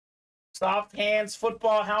Soft Hands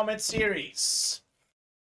Football Helmet Series.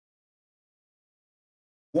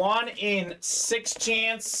 1 in 6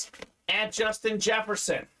 chance at Justin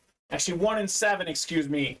Jefferson. Actually, 1 in 7, excuse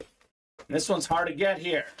me. This one's hard to get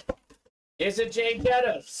here. Is it Jay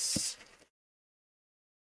Jettis?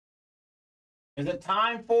 Is it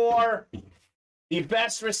time for the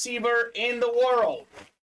best receiver in the world?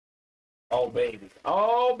 Oh, baby.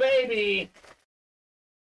 Oh, baby.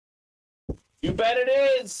 You bet it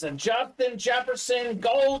is. Justin Jefferson,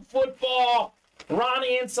 gold football.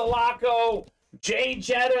 Ronnie Insalaco, Jay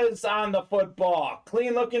Jettas on the football.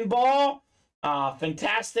 Clean-looking ball.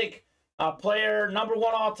 Fantastic player.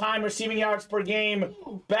 #1 all-time receiving yards per game.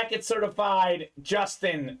 Beckett certified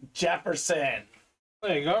Justin Jefferson.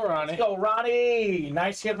 There you go, Ronnie. Let's go, Ronnie.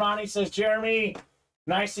 Nice hit, Ronnie, says Jeremy.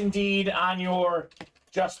 Nice indeed on your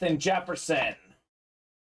Justin Jefferson.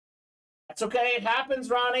 That's okay. It happens,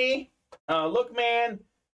 Ronnie. Look, man,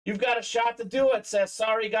 you've got a shot to do it, says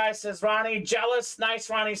sorry, guys, says Ronnie. Jealous. Nice,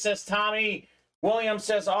 Ronnie, says Tommy. William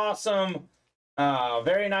says awesome.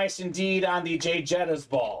 Very nice indeed on the Jay Jettas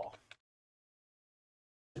ball.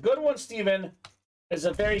 A good one, Steven. Is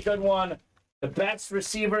a very good one. The best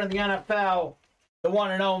receiver in the NFL, the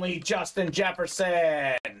one and only Justin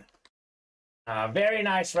Jefferson. Very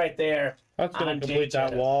nice right there. That's going to complete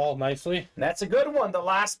that wall nicely. That's a good one. The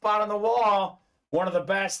last spot on the wall, one of the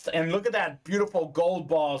best. And look at that beautiful gold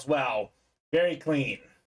ball as well. Very clean.